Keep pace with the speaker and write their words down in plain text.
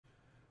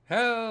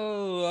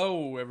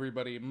Hello,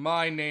 everybody.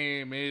 My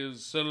name is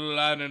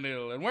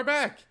Solananil, and we're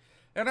back!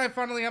 And I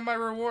finally have my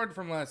reward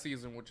from last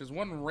season, which is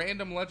one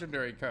random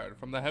legendary card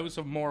from the House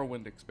of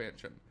Morrowind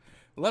expansion.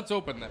 Let's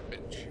open that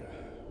bitch.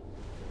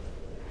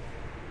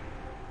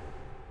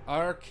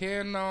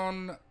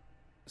 Arcanon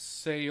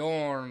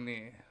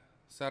Sarione.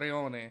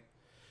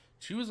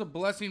 Choose a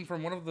blessing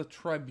from one of the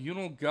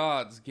tribunal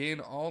gods. Gain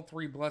all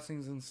 3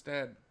 blessings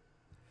instead.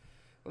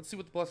 Let's see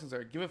what the blessings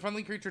are. Give a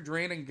friendly creature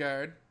drain and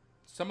guard.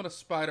 Summon a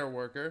spider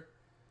worker.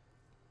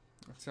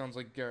 That sounds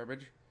like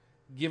garbage.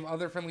 Give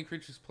other friendly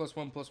creatures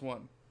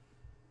 +1/+1.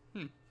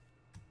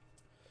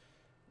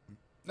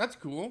 That's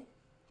cool.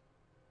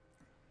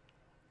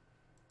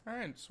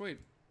 Alright, sweet.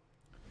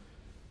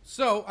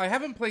 So, I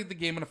haven't played the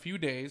game in a few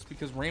days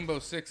because Rainbow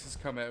Six has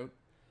come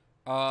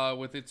out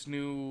with its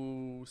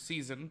new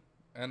season.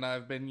 And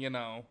I've been,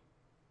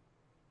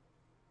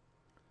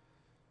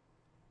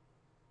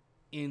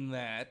 in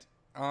that.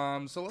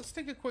 So let's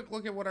take a quick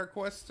look at what our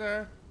quests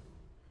are.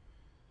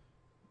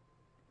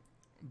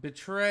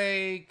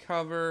 Betray,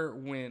 cover,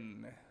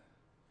 win.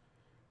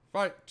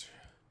 Fight.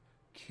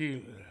 Kill.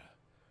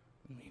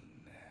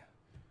 Win.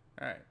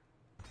 Alright.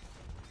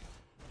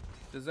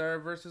 Does our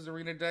versus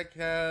arena deck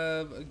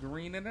have a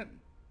green in it?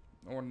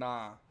 Or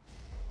nah?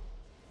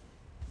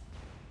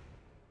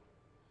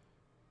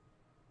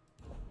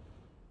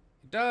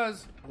 It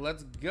does.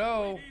 Let's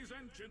go.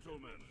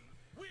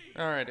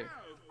 Alrighty.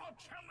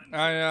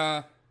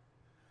 I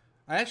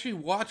actually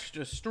watched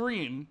a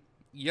stream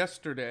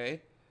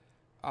yesterday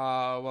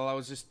while I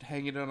was just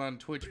hanging out on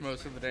Twitch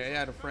most of the day. I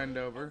had a friend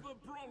over,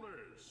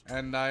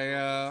 and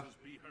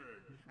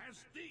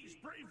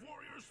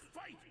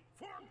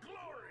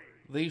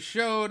they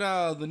showed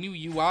the new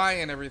UI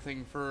and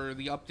everything for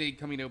the update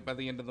coming out by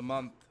the end of the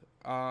month.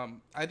 I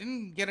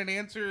didn't get an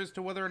answer as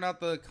to whether or not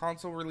the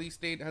console release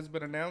date has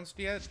been announced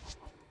yet.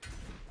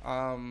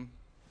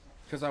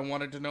 Because I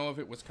wanted to know if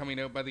it was coming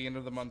out by the end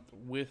of the month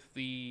with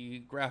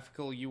the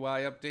graphical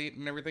UI update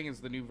and everything as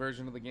the new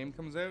version of the game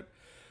comes out.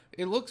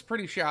 It looks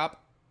pretty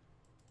sharp.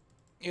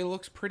 It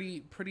looks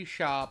pretty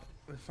sharp,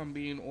 if I'm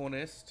being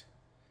honest.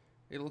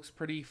 It looks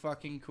pretty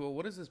fucking cool.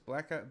 What is this?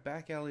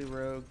 Back Alley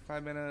Rogue,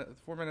 4 minute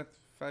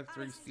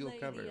 5/3 steel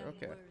cover.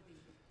 Okay.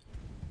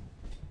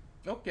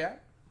 Okay.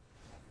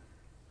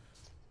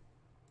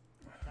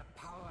 The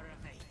power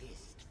of the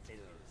Hist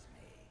fills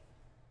me.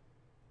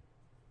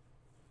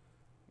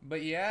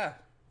 But yeah,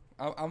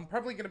 I'm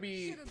probably going to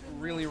be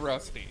really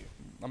rusty.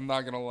 I'm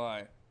not going to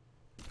lie.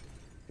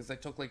 Because I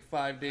took like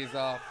 5 days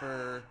off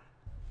for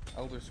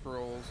Elder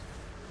Scrolls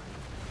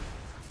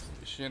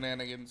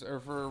shenanigans, or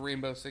for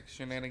Rainbow Six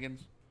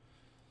shenanigans.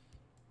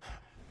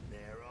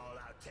 They're all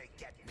out to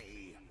get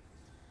me.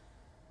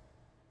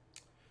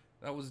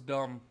 That was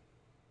dumb.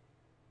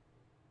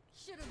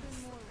 Should have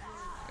been more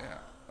rude. Yeah,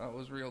 that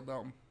was real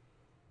dumb.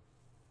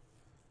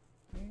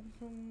 Think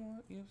from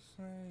what you're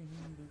saying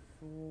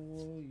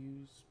before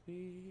you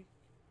speak.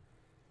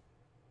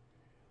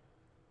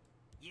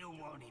 You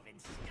won't even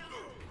see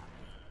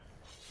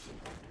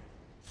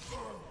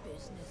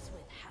Business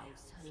with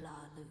House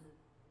Halalu.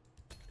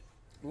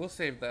 We'll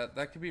save that.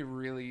 That could be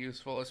really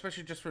useful,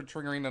 especially just for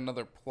triggering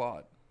another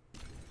plot.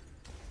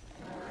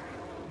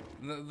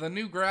 The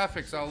new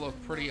graphics all look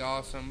pretty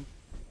awesome,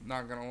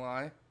 not gonna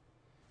lie.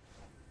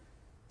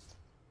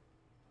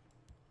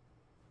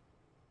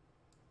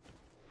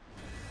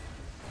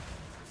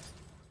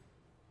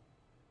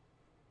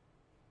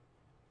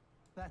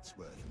 That's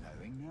worth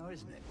knowing now,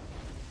 isn't it?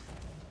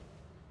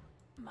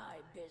 My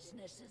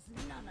business is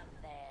none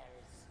of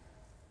theirs.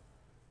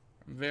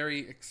 I'm very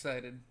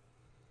excited.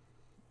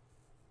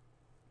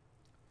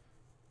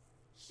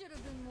 Should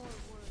have been more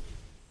wordy.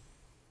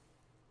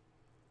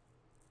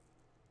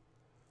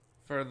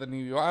 For the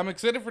new UI. I'm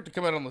excited for it to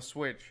come out on the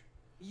Switch.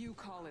 You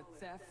call it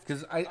theft?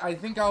 Because I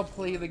think I'll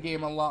play the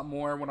game a lot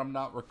more when I'm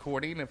not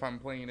recording if I'm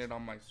playing it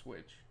on my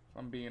Switch, if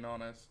I'm being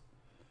honest.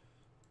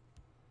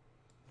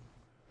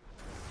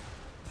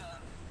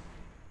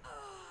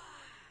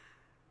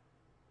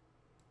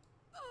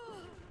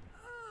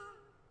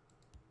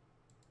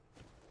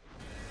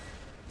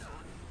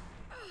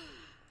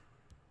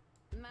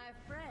 My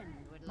friend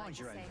would like Mind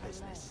to your own say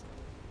business.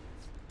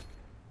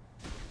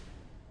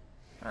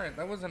 Alright,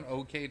 that was an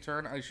okay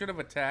turn. I should have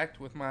attacked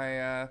with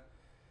my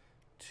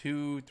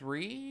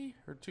 2-3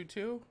 or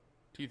 2-2?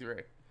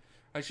 T3.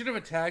 I should have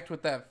attacked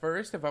with that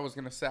first if I was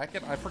going to sack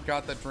it. I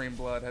forgot that Dream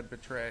Blood had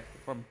Betray.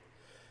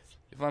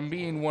 If I'm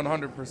being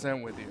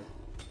 100% with you.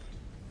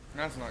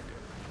 That's not good.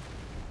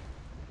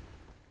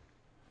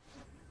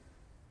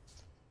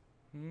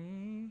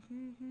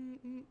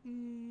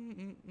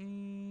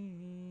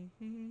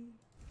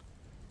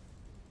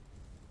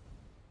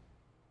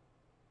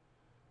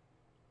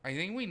 I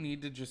think we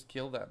need to just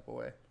kill that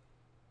boy.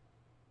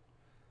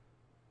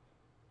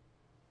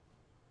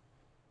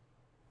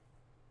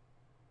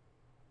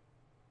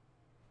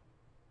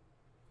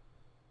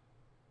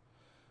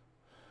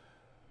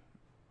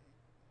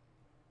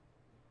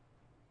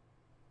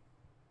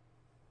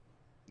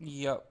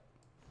 Yep.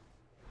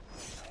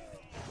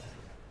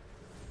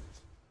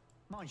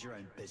 Mind your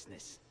own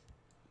business.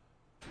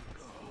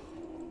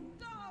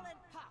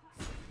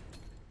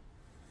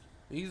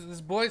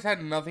 This boy's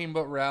had nothing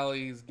but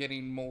rallies,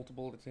 getting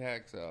multiple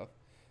attacks off.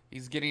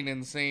 He's getting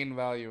insane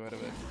value out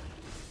of it.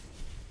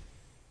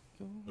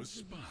 A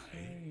spy?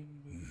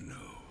 No.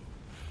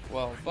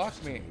 Well,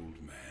 fuck me.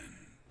 Old man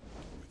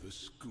with a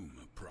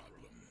skooma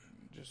problem.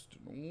 Just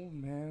an old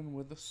man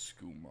with a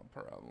skooma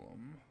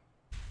problem.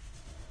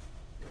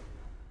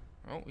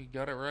 Oh, he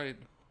got it right.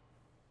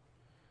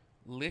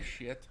 Lish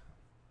shit.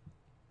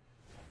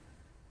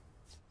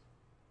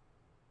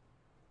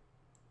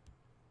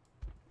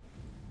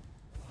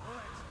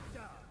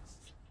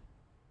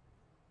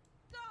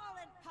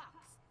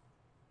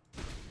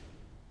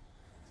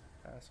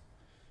 Pass.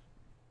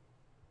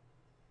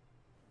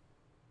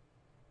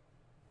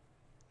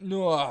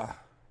 No.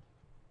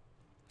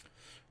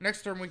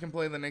 Next turn we can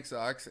play the Nyx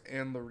Ox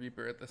and the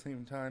Reaper at the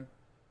same time.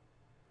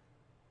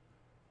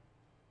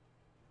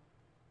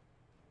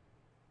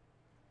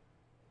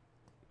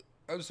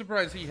 I'm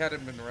surprised he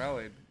hadn't been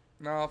rallied.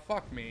 Nah,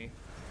 fuck me.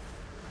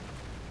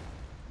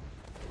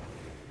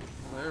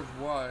 There's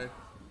why.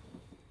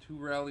 2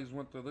 rallies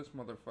went to this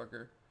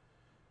motherfucker.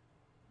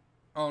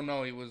 Oh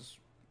no, he was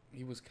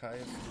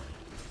Caius.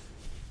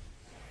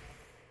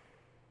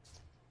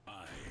 I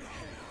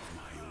have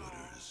my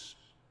orders.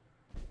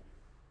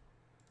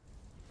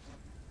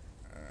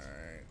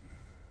 Alright.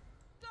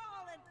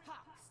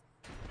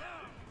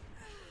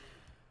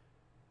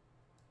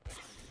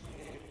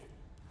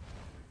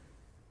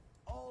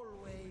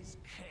 Always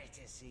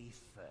courtesy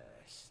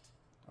first.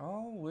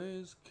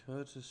 Always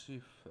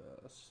courtesy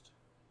first.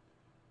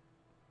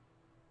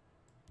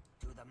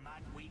 To the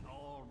mud we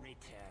all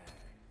return.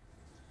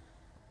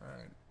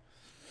 Alright.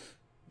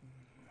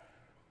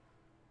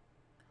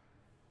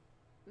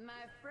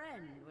 My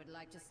friend would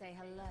like to say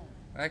hello.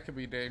 That could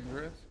be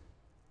dangerous.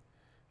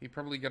 He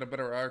probably got a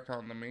better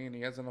Archon than me, and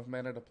he has enough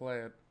mana to play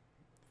it.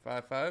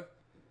 5/5?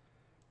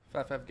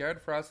 5/5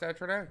 guard, Frost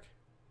Atronak.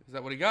 Is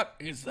that what he got?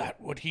 Is that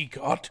what he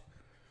got?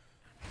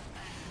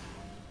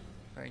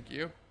 Thank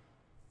you.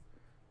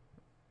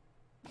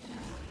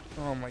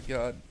 Oh my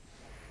god.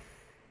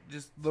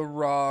 Just the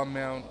raw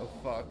amount of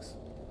fucks.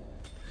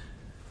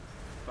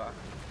 Fuck.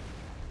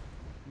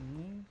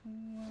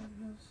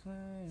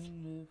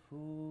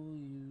 Before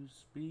you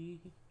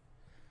speak.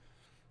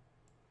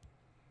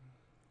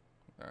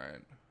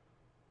 Alright.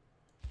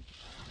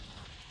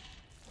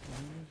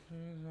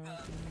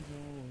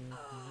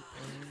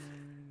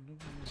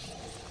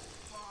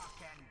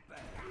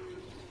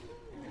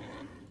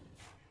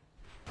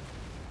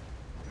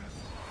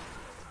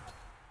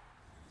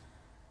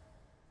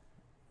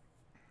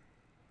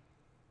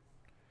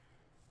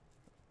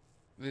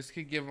 This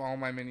could give all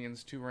my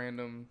minions 2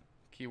 random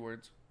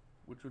keywords,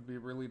 which would be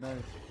really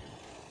nice.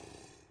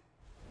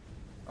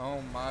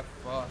 Oh my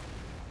fuck.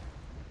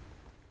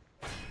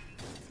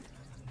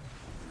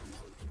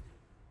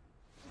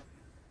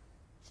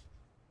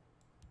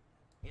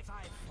 If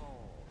I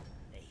fall,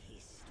 the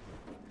hist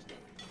will return.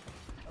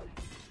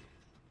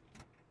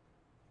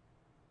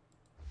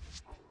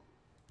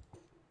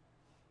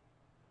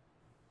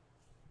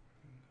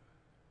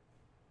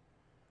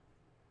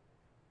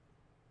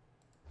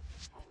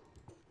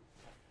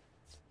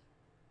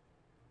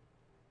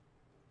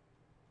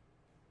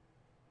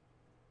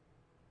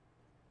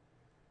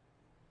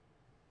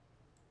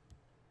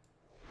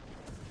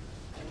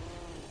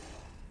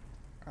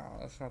 Oh,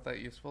 that's not that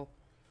useful.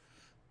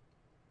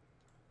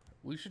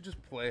 We should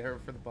just play her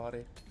for the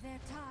body. Their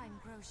time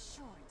grows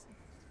short.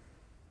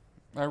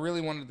 I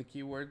really wanted the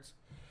keywords.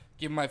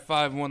 Give my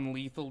 5/1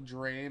 lethal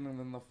drain and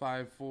then the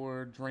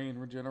 5/4 drain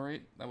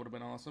regenerate. That would have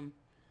been awesome.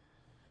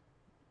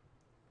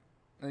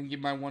 And give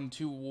my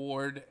 1/2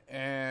 ward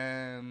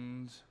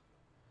and...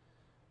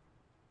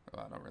 Oh,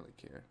 I don't really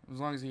care. As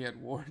long as he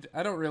had ward.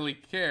 I don't really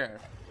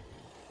care.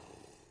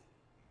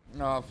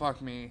 Oh,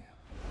 fuck me.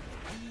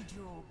 Need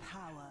your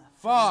power.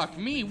 Fuck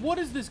me. What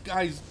is this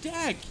guy's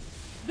deck?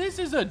 This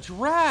is a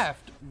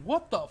draft.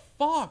 What the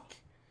fuck?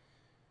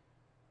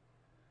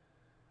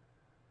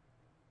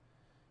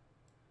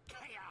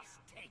 Chaos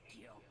take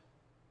you.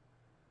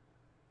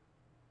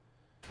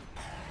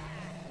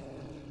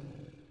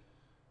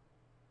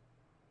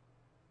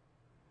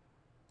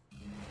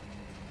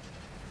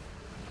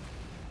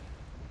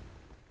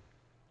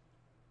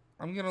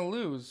 I'm gonna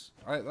lose.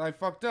 I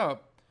fucked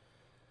up.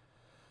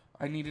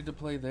 I needed to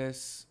play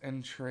this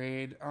and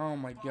trade. Oh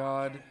my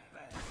god.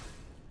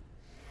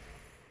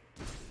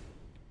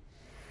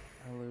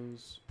 I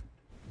lose.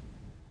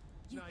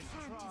 You Nice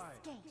can't try.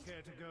 escape.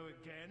 Care to go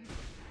again?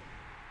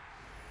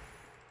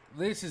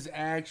 This is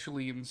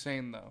actually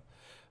insane though.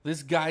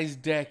 This guy's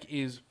deck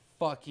is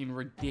fucking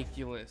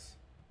ridiculous.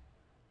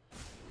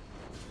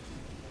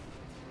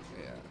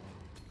 Yeah.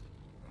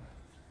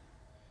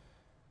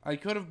 I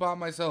could have bought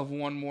myself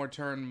one more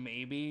turn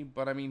maybe,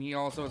 but I mean he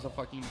also has a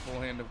fucking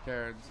full hand of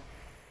cards.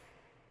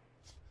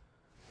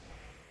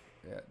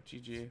 Yeah,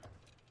 GG.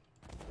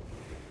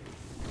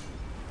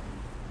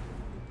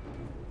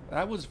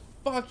 That was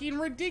fucking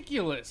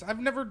ridiculous. I've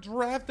never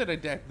drafted a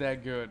deck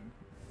that good.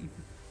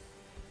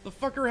 The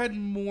fucker had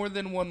more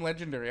than one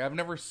legendary. I've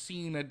never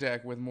seen a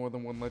deck with more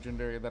than one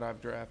legendary that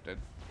I've drafted.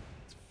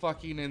 It's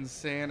fucking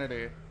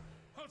insanity.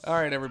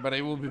 Alright,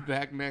 everybody, we'll be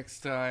back next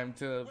time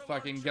to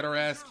fucking get our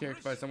ass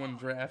kicked by someone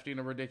drafting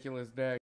a ridiculous deck.